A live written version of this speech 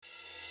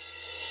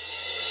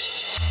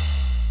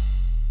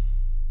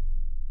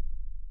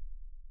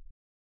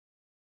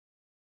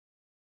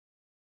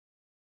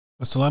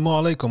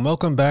Assalamu alaikum.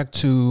 Welcome back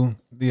to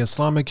the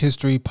Islamic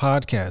History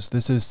Podcast.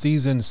 This is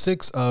season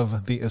 6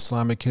 of the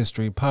Islamic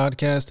History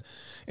Podcast,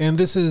 and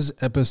this is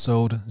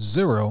episode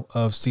 0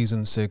 of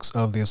season 6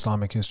 of the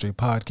Islamic History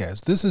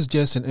Podcast. This is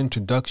just an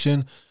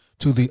introduction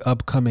to the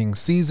upcoming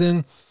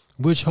season,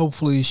 which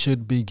hopefully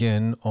should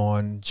begin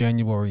on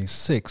January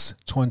 6,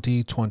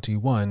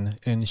 2021,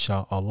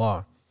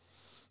 inshallah.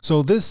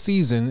 So this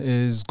season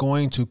is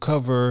going to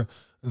cover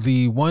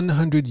the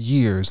 100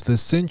 years, the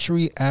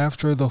century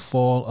after the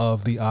fall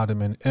of the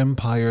Ottoman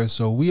Empire.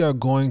 So we are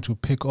going to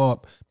pick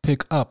up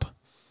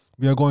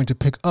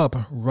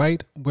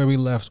right where we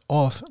left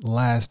off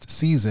last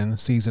season,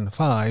 season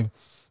 5,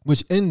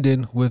 which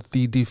ended with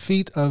the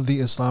defeat of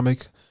the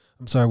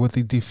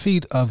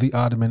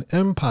Ottoman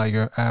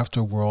Empire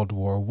after World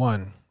War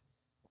I.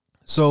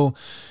 So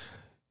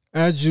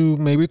as you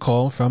may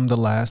recall from the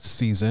last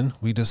season,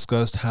 we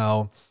discussed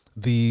how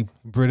the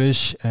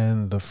British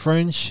and the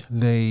French,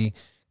 they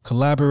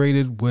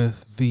collaborated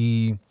with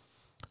the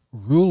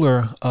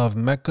ruler of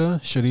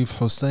Mecca, Sharif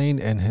Hussein,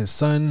 and his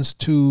sons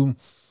to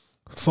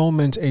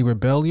foment a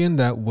rebellion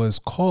that was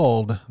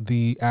called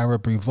the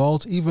Arab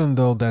Revolt, even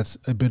though that's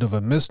a bit of a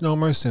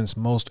misnomer since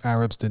most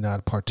Arabs did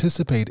not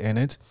participate in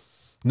it.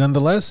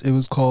 Nonetheless, it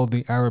was called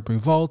the Arab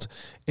Revolt,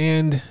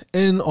 and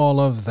in all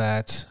of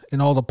that,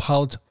 in all the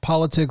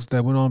politics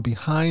that went on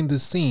behind the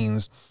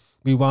scenes,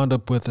 we wound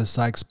up with the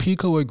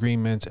Sykes-Picot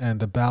Agreement and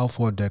the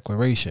Balfour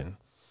Declaration.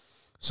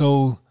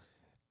 So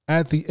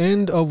at the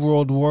end of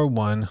World War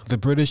I, the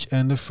British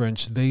and the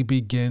French, they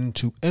begin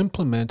to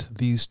implement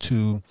these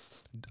two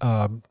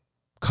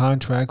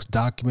contracts,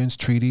 documents,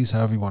 treaties,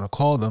 however you want to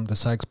call them, the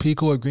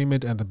Sykes-Picot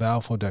Agreement and the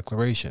Balfour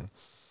Declaration.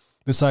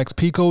 The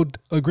Sykes-Picot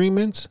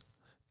Agreement,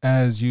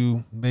 as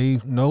you may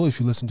know if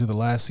you listened to the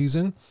last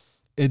season,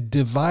 it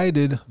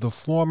divided the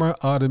former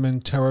Ottoman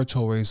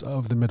territories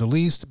of the Middle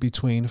East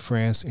between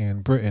France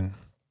and Britain.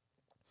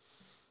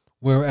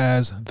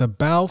 Whereas the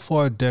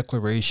Balfour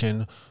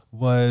Declaration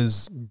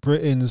was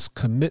Britain's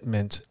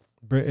commitment,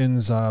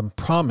 Britain's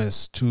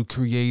promise to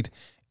create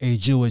a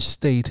Jewish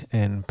state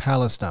in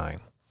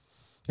Palestine.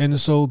 And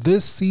so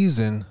this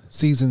season,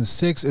 season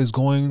 6, is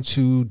going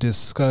to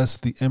discuss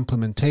the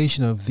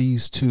implementation of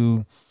these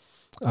two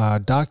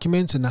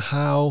documents and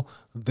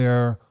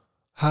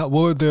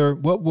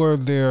what were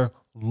their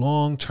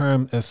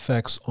long-term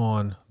effects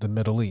on the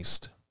Middle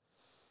East.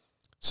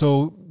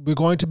 So we're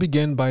going to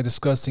begin by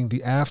discussing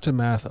the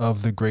aftermath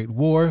of the Great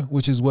War,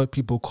 which is what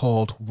people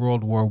called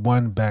World War I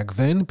back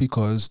then,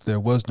 because there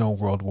was no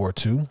World War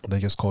II. They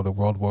just called it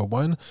World War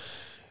I.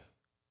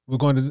 We're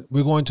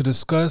going to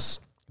discuss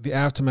the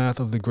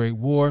aftermath of the Great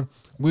War,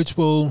 which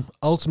will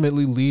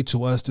ultimately lead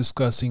to us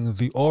discussing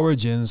the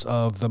origins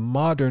of the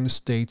modern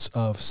states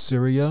of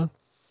Syria,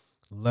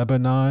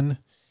 Lebanon,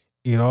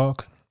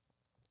 Iraq,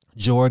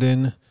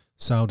 Jordan,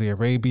 Saudi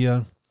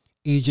Arabia,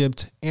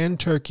 Egypt, and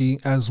Turkey,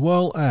 as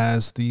well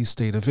as the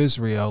state of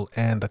Israel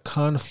and the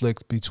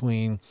conflict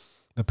between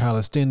the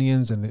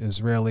Palestinians and the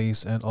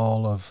Israelis and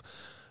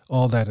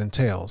all that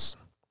entails.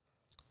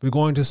 We're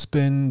going to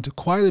spend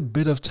quite a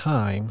bit of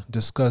time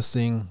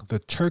discussing the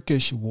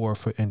Turkish War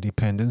for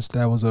Independence.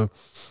 That was a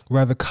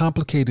rather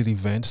complicated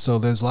event, so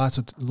there's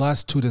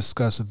lots to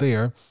discuss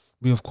there.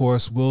 We, of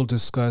course, will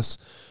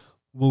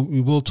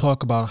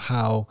talk about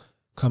how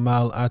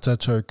Kemal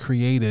Atatürk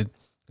created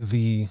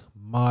the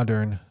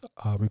modern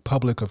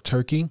Republic of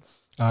Turkey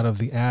out of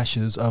the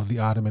ashes of the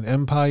Ottoman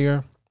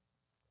Empire.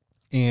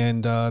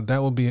 And that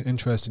will be an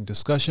interesting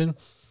discussion.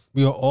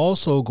 We are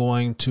also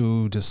going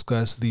to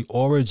discuss the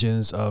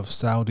origins of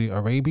Saudi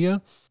Arabia.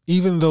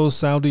 Even though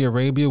Saudi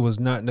Arabia was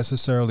not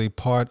necessarily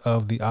part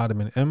of the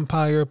Ottoman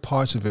Empire,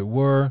 parts of it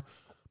were,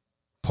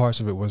 parts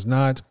of it was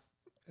not.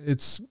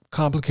 It's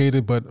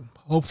complicated, but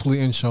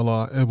hopefully,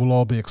 inshallah, it will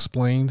all be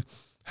explained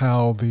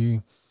how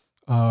the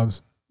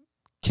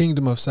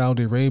Kingdom of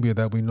Saudi Arabia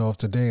that we know of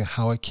today,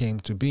 how it came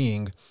to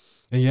being.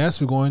 And yes,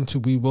 we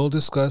will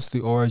discuss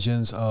the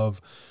origins of,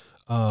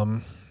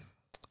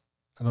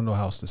 I don't know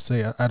how else to say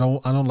it. I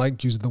don't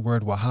like using the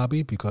word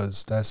Wahhabi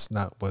because that's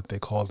not what they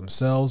call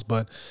themselves,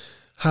 but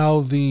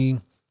how the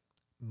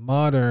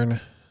modern,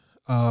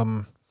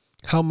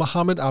 how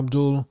Muhammad ibn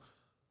Abdul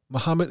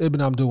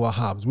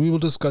Wahhab. We will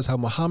discuss how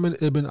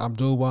Muhammad ibn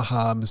Abdul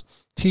Wahhab's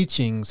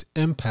teachings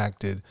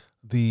impacted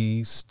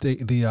the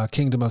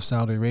Kingdom of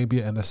Saudi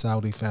Arabia and the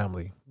Saudi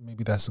family.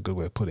 Maybe that's a good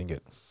way of putting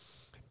it.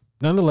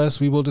 Nonetheless,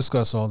 we will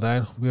discuss all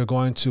that. We are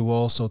going to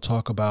also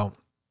talk about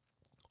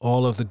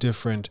all of the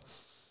different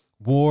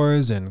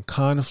wars and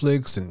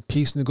conflicts and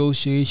peace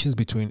negotiations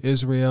between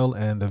Israel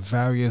and the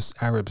various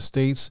Arab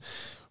states.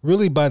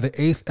 Really, by the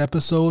 8th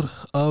episode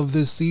of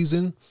this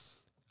season,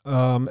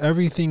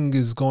 everything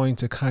is going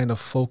to kind of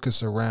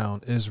focus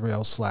around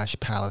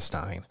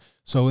Israel/Palestine.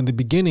 So in the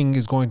beginning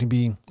is going to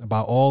be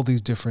about all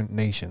these different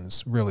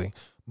nations, really.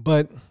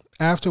 But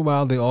after a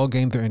while, they all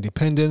gain their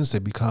independence. They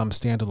become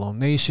standalone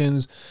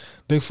nations.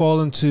 They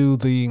fall into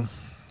the,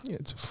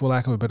 for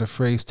lack of a better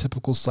phrase,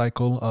 typical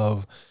cycle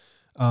of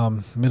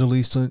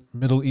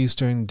Middle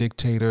Eastern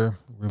dictator,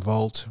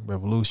 revolt,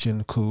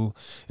 revolution, coup.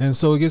 And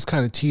so it gets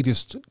kind of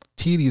tedious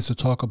to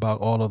talk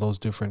about all of those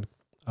different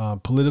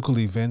political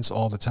events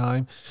all the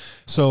time.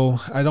 So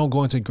I don't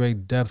go into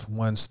great depth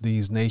once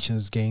these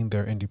nations gain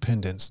their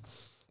independence,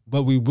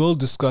 but we will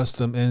discuss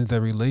them in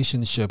their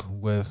relationship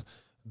with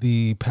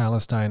the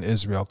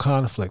Palestine-Israel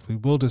conflict. We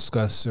will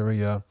discuss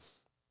Syria,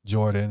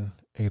 Jordan,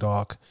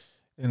 Iraq,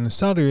 and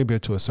Saudi Arabia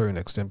to a certain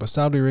extent, but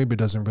Saudi Arabia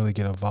doesn't really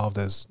get involved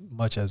as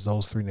much as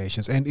those three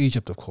nations, and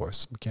Egypt, of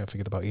course. We can't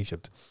forget about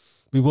Egypt.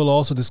 We will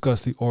also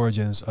discuss the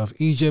origins of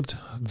Egypt,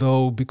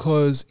 though,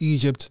 because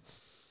Egypt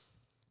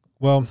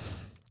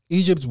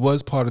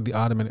was part of the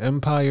Ottoman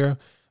Empire,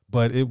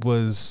 but it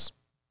was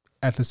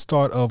at the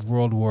start of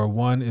World War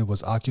I, it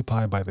was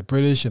occupied by the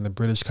British, and the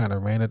British kind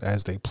of ran it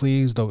as they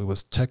pleased, though it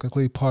was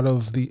technically part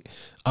of the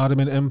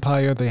Ottoman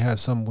Empire. They had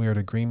some weird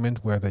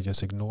agreement where they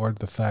just ignored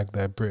the fact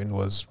that Britain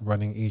was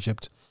running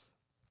Egypt.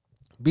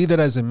 Be that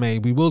as it may,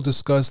 we will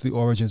discuss the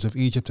origins of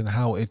Egypt and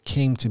how it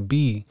came to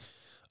be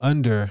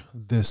under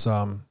this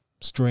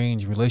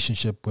strange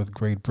relationship with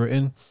Great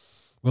Britain.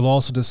 We'll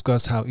also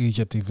discuss how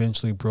Egypt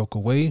eventually broke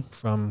away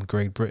from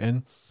Great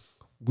Britain.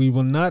 We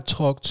will not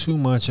talk too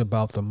much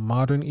about the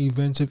modern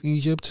events of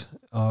Egypt,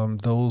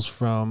 those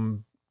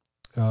from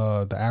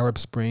the Arab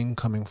Spring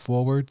coming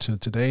forward to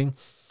today.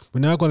 We're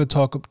not going to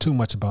talk too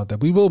much about that.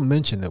 We will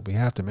mention it. We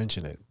have to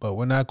mention it, but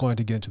we're not going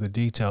to get into the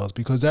details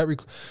because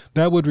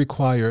that would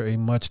require a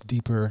much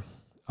deeper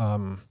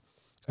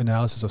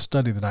analysis of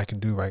study than I can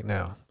do right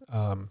now.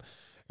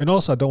 And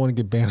also, I don't want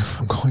to get banned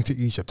from going to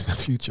Egypt in the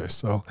future,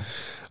 so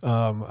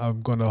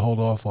I'm going to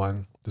hold off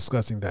on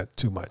discussing that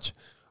too much.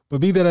 But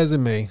be that as it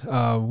may,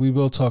 we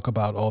will talk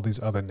about all these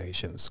other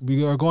nations.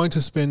 We are going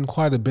to spend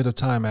quite a bit of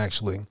time,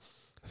 actually.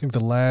 I think the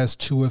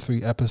last 2 or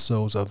 3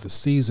 episodes of the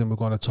season, we're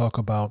going to talk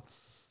about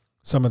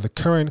some of the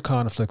current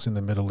conflicts in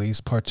the Middle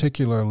East,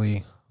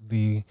 particularly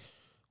the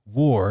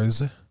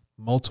wars,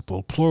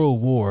 plural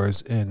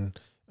wars in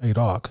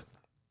Iraq.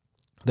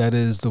 That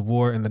is the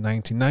war in the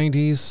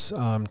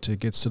 1990s to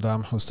get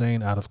Saddam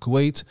Hussein out of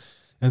Kuwait.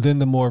 And then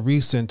the more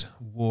recent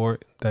war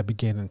that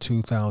began in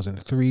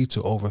 2003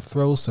 to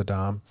overthrow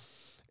Saddam,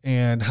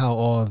 and how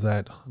all of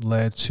that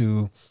led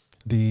to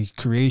the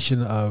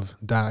creation of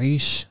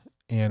Daesh.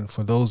 And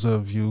for those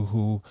of you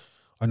who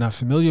are not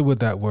familiar with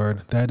that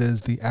word, that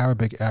is the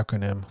Arabic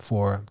acronym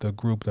for the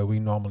group that we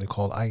normally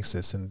call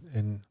ISIS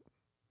in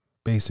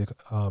basic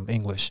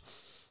English.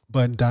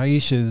 But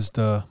Daesh is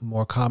the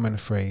more common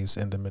phrase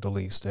in the Middle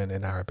East and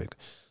in Arabic.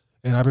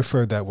 And I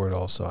prefer that word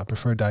also. I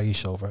prefer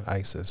Daesh over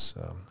ISIS.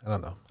 I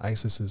don't know. I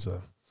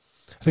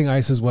think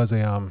ISIS was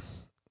a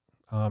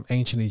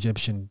ancient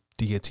Egyptian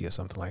deity or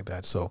something like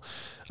that. So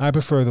I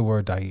prefer the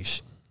word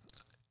Daesh.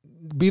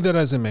 Be that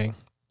as it may.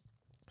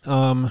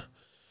 So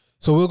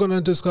we're going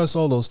to discuss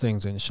all those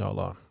things,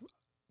 inshallah.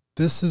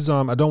 This is,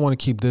 I don't want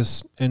to keep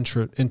this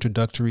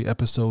introductory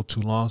episode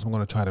too long, so I'm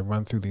going to try to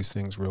run through these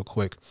things real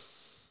quick.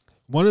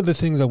 One of the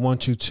things I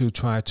want you to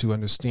try to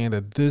understand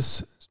that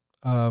this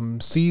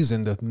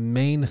season, the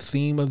main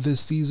theme of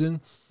this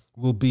season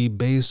will be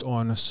based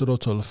on Surah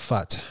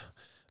Al-Fath.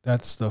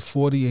 That's the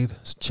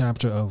 48th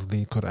chapter of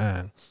the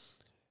Quran.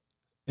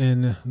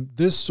 And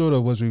this surah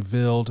was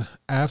revealed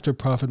after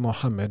Prophet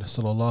Muhammad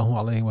sallallahu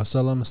alaihi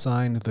wasallam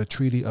signed the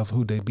Treaty of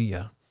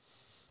Hudaybiyah.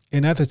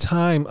 And at the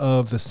time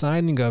of the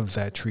signing of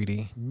that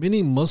treaty,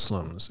 many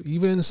Muslims,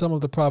 even some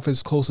of the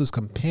Prophet's closest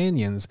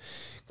companions,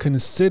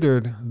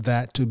 considered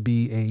that to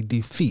be a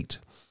defeat.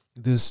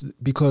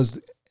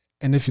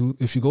 And if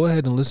you go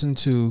ahead and listen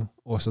to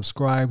or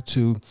subscribe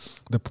to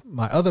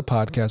my other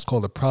podcast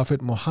called the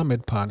Prophet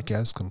Muhammad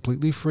Podcast,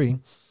 completely free,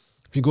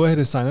 if you go ahead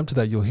and sign up to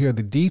that, you'll hear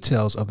the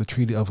details of the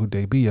Treaty of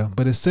Hudaybiyah.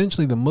 But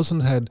essentially, the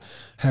Muslims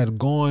had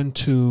gone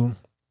to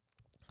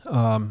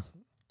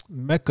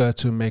Mecca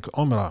to make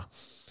Umrah,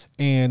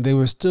 and they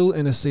were still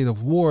in a state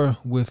of war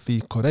with the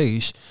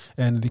Quraysh,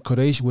 and the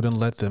Quraysh wouldn't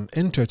let them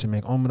enter to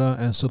make Umrah,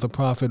 and so the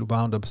Prophet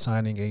wound up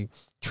signing a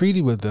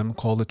treaty with them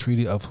called the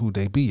Treaty of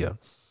Hudaybiyah.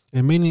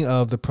 And many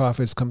of the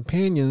Prophet's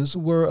companions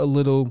were a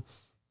little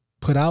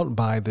put out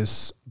by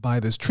this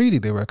treaty.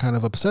 They were kind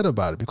of upset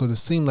about it because it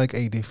seemed like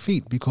a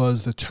defeat,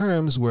 because the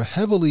terms were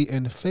heavily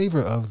in favor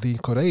of the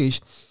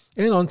Quraysh.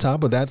 And on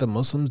top of that, the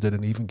Muslims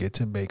didn't even get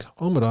to make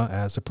Umrah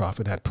as the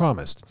Prophet had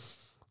promised.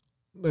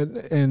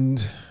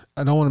 And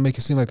I don't want to make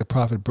it seem like the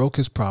Prophet broke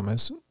his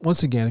promise.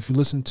 Once again, if you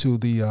listen to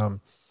the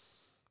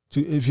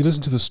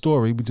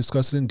story, we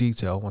discuss it in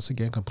detail. Once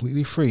again,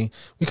 completely free.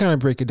 We kind of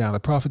break it down. The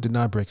Prophet did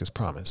not break his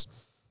promise.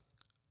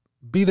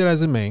 Be that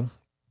as it may,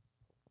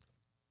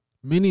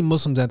 many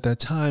Muslims at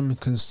that time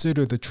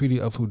considered the Treaty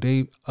of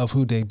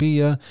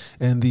Hudaybiyah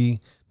and the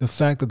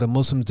fact that the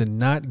Muslims did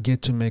not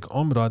get to make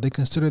Umrah, they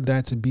considered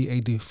that to be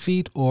a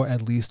defeat or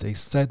at least a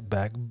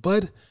setback.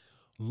 But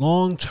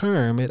long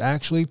term, it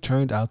actually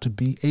turned out to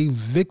be a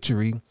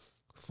victory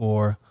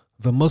for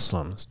the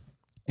Muslims.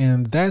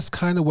 And that's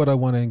kind of what I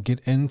want to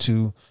get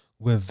into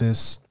with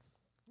this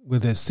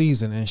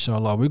season,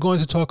 inshallah. We're going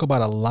to talk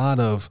about a lot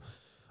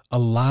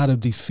of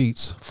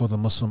defeats for the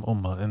Muslim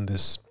Ummah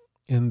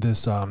in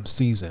this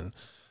season.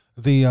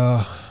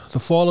 The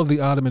fall of the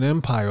Ottoman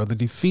Empire, or the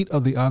defeat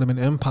of the Ottoman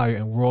Empire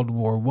in World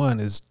War I,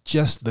 is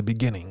just the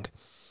beginning.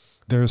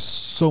 There's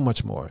so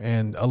much more,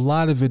 and a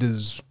lot of it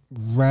is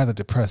rather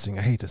depressing.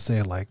 I hate to say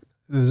it, like,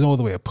 there's no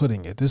other way of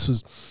putting it.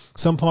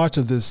 Some parts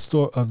of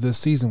this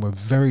season were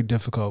very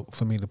difficult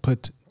for me to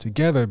put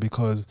together,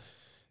 because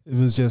it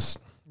was just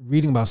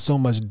reading about so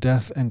much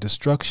death and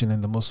destruction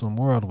in the Muslim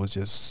world was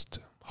just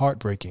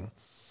heartbreaking.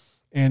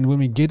 And when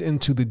we get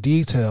into the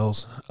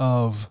details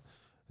of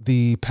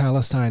the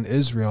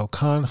Palestine-Israel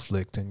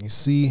conflict, and you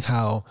see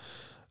how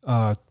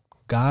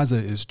Gaza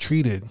is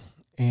treated,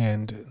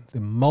 and the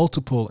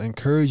multiple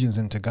incursions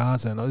into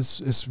Gaza, and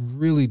it's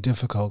really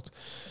difficult.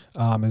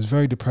 It's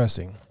very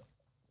depressing.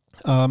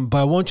 But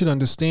I want you to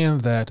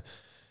understand that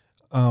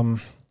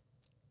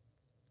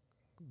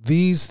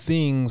these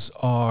things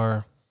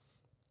are.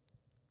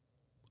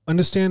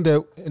 Understand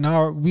that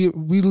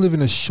we live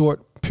in a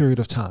short period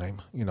of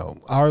time. You know,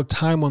 our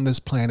time on this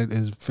planet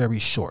is very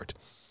short,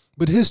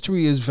 but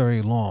history is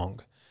very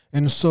long.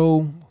 And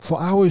so for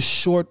our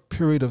short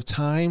period of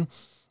time,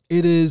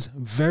 it is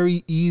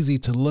very easy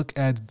to look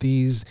at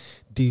these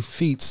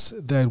defeats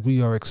that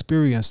we are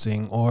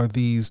experiencing, or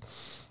these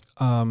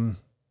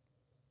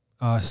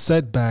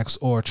setbacks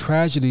or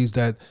tragedies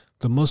that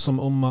the Muslim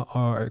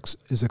Ummah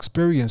is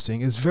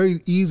experiencing. It's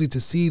very easy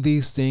to see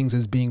these things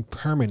as being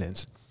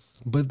permanent,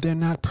 but they're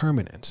not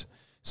permanent.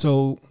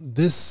 So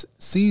this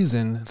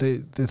season,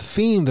 the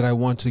theme that I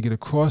want to get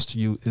across to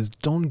you is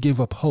don't give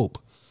up hope.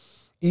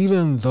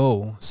 Even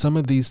though some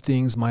of these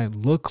things might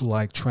look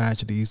like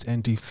tragedies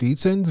and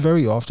defeats, and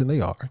very often they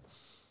are,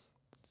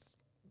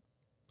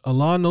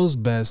 Allah knows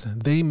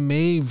best. They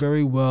may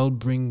very well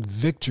bring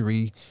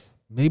victory,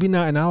 maybe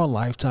not in our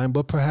lifetime,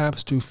 but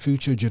perhaps to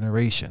future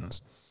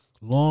generations.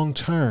 Long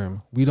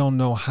term, we don't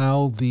know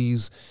how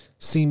these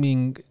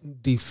seeming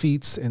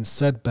defeats and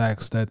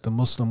setbacks that the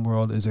Muslim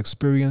world is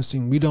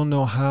experiencing, we don't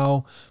know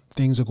how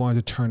things are going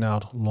to turn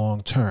out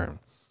long term.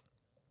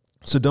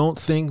 So don't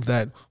think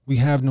that we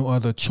have no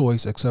other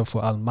choice except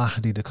for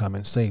Al-Mahdi to come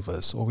and save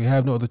us, or we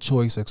have no other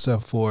choice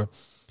except for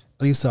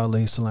Isa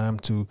alayhi salam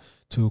to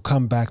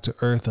come back to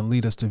earth and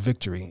lead us to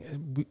victory.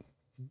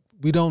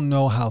 We don't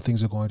know how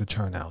things are going to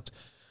turn out.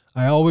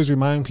 I always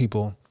remind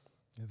people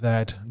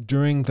that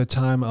during the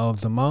time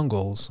of the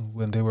Mongols,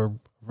 when they were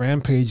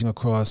rampaging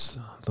across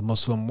the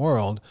Muslim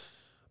world,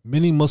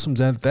 many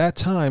Muslims at that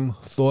time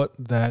thought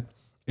that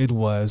it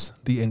was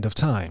the end of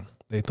time.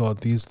 They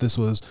thought this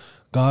was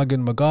Gog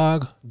and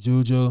Magog,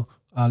 Al-Ju'jul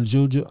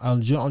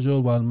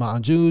wal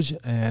Ma'juj,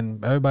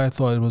 and everybody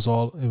thought it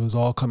was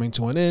all coming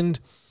to an end,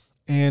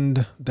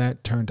 and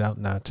that turned out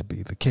not to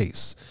be the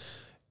case.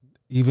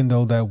 Even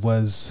though that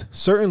was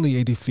certainly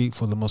a defeat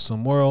for the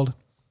Muslim world,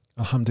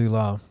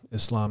 alhamdulillah,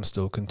 Islam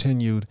still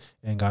continued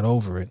and got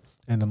over it,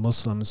 and the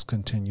Muslims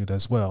continued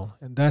as well.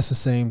 And that's the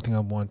same thing I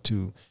want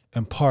to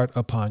impart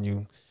upon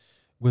you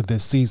with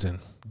this season.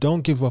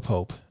 Don't give up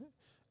hope.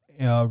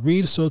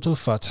 Read Surah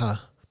Al-Fatih,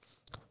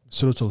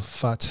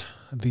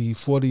 the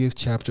 40th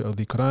chapter of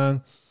the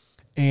Quran,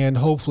 and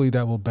hopefully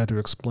that will better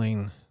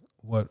explain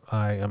what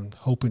I am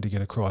hoping to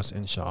get across,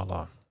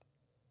 inshallah.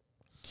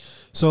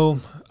 So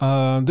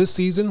this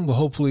season will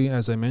hopefully,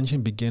 as I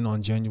mentioned, begin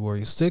on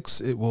January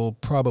 6th. It will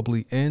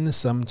probably end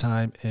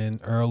sometime in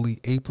early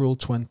April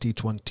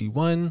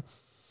 2021.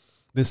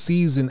 The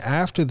season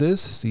after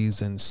this,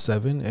 season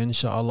 7,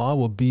 inshallah,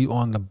 will be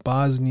on the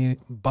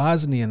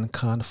Bosnian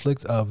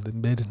conflict of the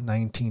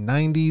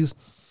mid-1990s.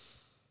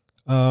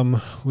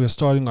 We're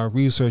starting our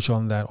research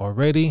on that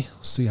already.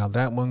 See how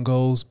that one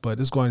goes,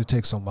 but it's going to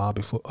take a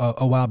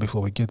while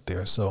before we get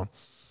there. So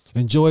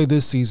enjoy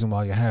this season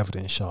while you have it,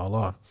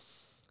 inshallah.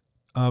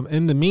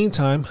 In the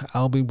meantime,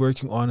 I'll be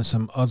working on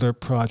some other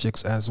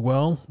projects as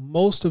well,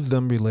 most of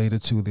them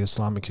related to the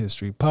Islamic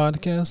History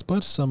Podcast,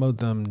 but some of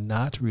them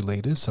not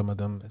related, some of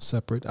them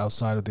separate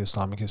outside of the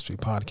Islamic History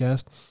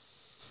Podcast.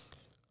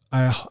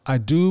 I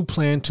do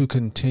plan to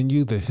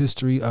continue the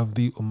history of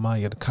the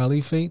Umayyad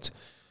Caliphate.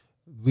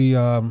 We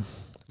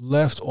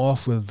left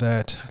off with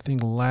that, I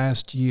think,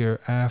 last year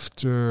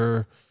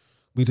after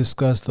we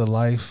discussed the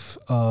life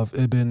of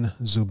Ibn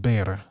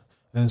Zubayr.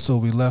 And so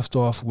we left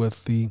off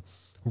with the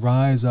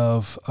rise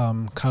of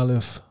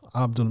Caliph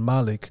Abdul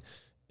Malik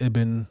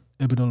ibn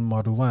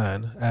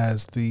al-Marwan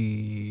as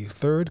the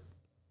fourth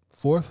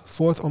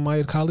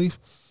Umayyad Caliph.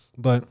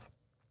 But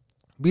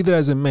be that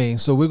as it may,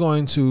 so we're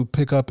going to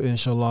pick up,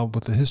 inshallah,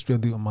 with the history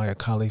of the Umayyad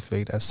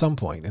Caliphate at some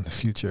point in the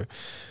future.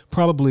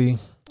 Probably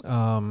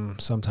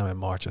sometime in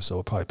March or so,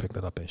 we'll probably pick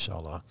that up,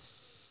 inshallah.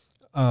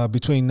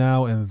 Between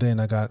now and then,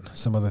 I got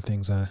some other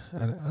things.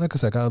 Like I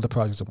said, I got other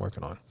projects I'm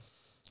working on.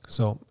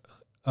 So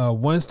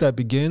once that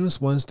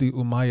begins, once the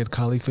Umayyad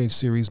Caliphate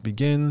series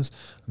begins,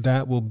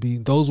 those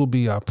will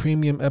be our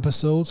premium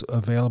episodes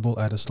available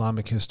at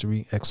Islamic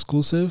History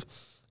Exclusive.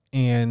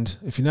 And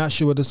if you're not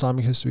sure what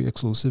Islamic History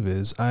Exclusive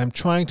is, I'm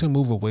trying to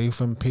move away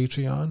from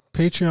Patreon.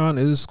 Patreon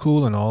is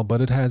cool and all, but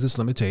it has its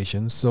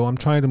limitations, so I'm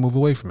trying to move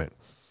away from it.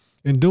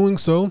 In doing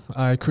so,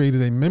 I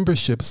created a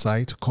membership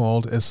site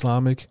called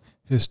Islamic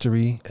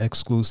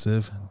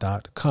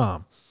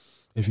IslamichistoryExclusive.com.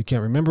 If you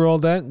can't remember all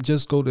that,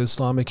 just go to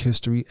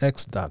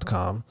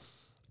IslamichistoryX.com.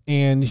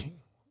 And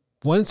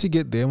once you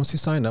get there, once you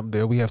sign up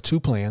there, we have two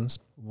plans.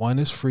 One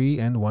is free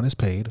and one is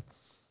paid.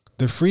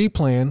 The free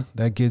plan,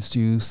 that gets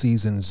you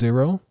season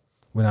 0.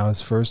 When I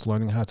was first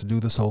learning how to do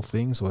this whole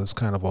thing, so it's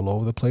kind of all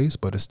over the place,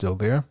 but it's still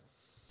there.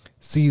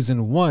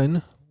 Season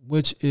 1,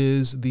 which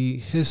is the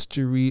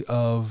history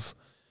of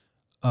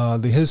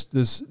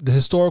the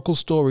historical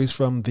stories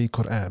from the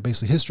Quran,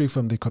 basically history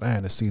from the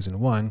Quran, is season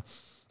 1.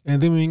 And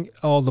then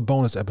all the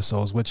bonus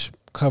episodes, which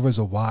covers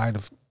a wide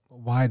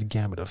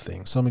gamut of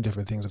things. So many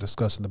different things are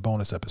discussed in the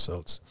bonus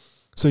episodes.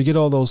 So you get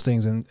all those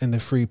things in the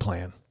free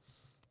plan.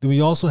 Then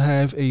we also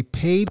have a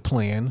paid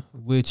plan,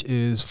 which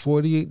is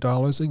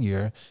 $48 a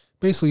year,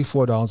 basically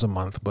 $4 a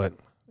month, but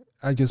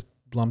I just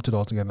lumped it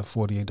all together,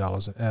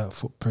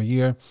 $48 per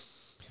year.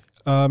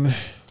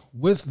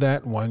 With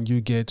that one,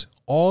 you get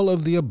all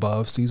of the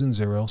above, season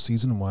 0,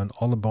 season 1,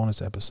 all the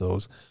bonus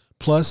episodes,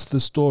 plus the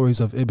stories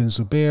of Ibn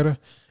Zubair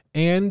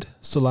and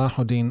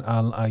Salahuddin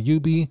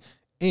al-Ayyubi,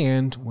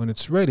 and when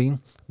it's ready,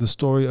 the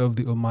story of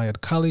the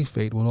Umayyad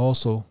Caliphate will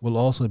also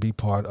be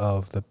part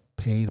of the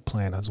paid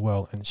plan as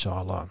well,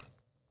 inshallah.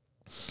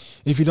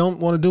 If you don't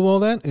want to do all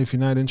that, if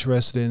you're not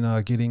interested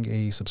in getting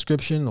a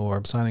subscription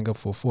or signing up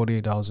for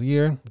 $48 a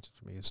year, which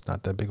to me it's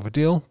not that big of a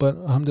deal, but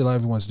alhamdulillah,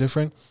 everyone's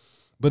different.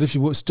 But if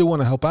you still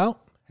want to help out,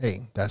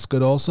 hey, that's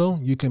good also.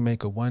 You can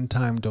make a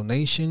one-time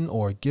donation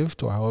or a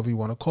gift or however you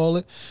want to call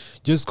it.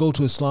 Just go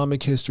to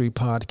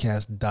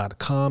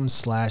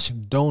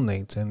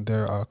IslamicHistoryPodcast.com/donate. And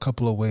there are a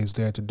couple of ways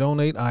there to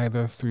donate,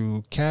 either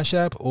through Cash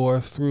App or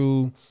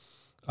through,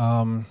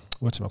 PayPal.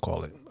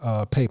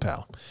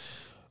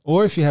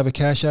 Or if you have a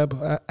Cash App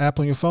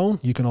on your phone,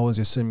 you can always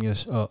just send me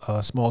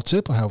a small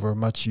tip, or however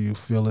much you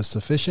feel is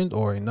sufficient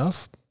or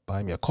enough.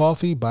 Buy me a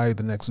coffee, buy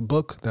the next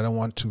book that I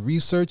want to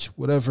research,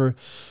 whatever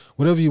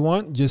you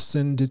want, just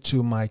send it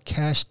to my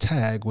cash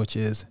tag, which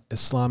is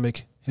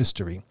Islamic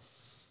History.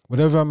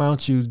 Whatever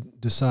amount you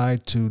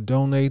decide to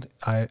donate,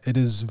 it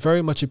is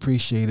very much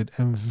appreciated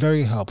and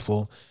very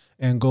helpful,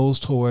 and goes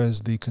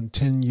towards the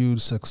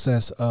continued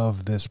success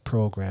of this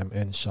program,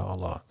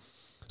 inshallah.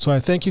 So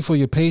I thank you for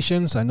your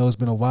patience. I know it's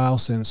been a while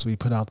since we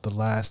put out the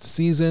last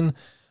season,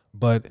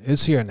 but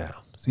it's here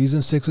now.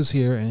 Season 6 is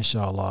here,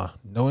 inshallah.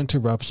 No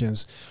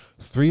interruptions.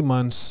 3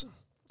 months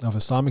of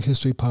Islamic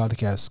History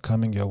Podcast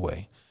coming your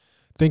way.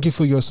 Thank you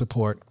for your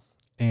support,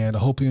 and I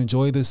hope you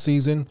enjoy this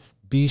season.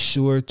 Be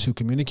sure to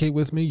communicate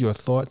with me your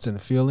thoughts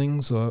and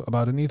feelings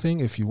about anything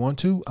if you want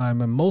to.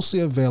 I'm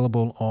mostly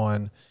available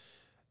on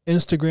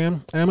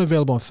Instagram. I'm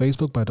available on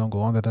Facebook, but I don't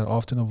go on that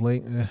often of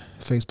late.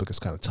 Facebook is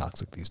kind of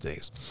toxic these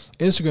days.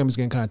 Instagram is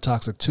getting kind of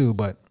toxic too,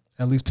 but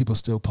at least people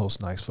still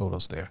post nice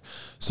photos there.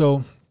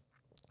 So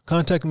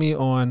contact me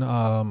on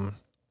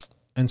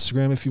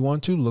Instagram if you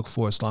want to. Look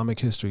for Islamic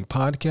History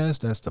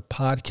Podcast. That's the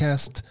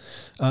podcast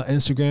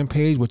Instagram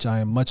page, which I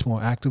am much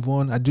more active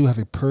on. I do have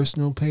a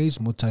personal page,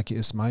 Mutaki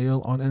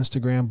Ismail, on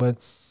Instagram, but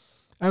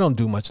I don't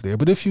do much there.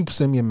 But if you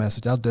send me a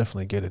message, I'll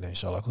definitely get it,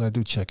 inshallah, because I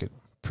do check it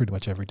pretty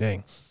much every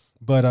day.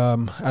 But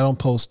I don't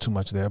post too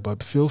much there.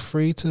 But feel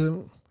free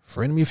to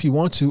friend me if you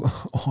want to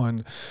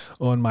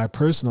on my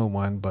personal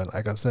one. But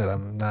like I said,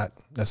 I'm not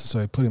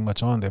necessarily putting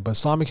much on there. But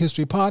Islamic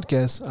History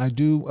Podcast, I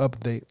do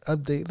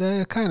update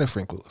there kind of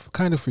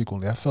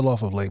frequently. I fell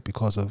off of late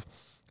because of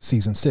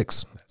season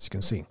 6, as you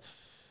can see.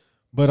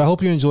 But I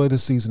hope you enjoy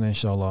this season,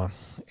 inshallah.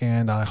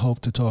 And I hope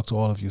to talk to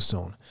all of you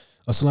soon.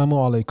 Assalamu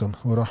alaikum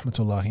wa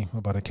rahmatullahi wa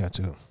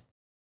barakatuh.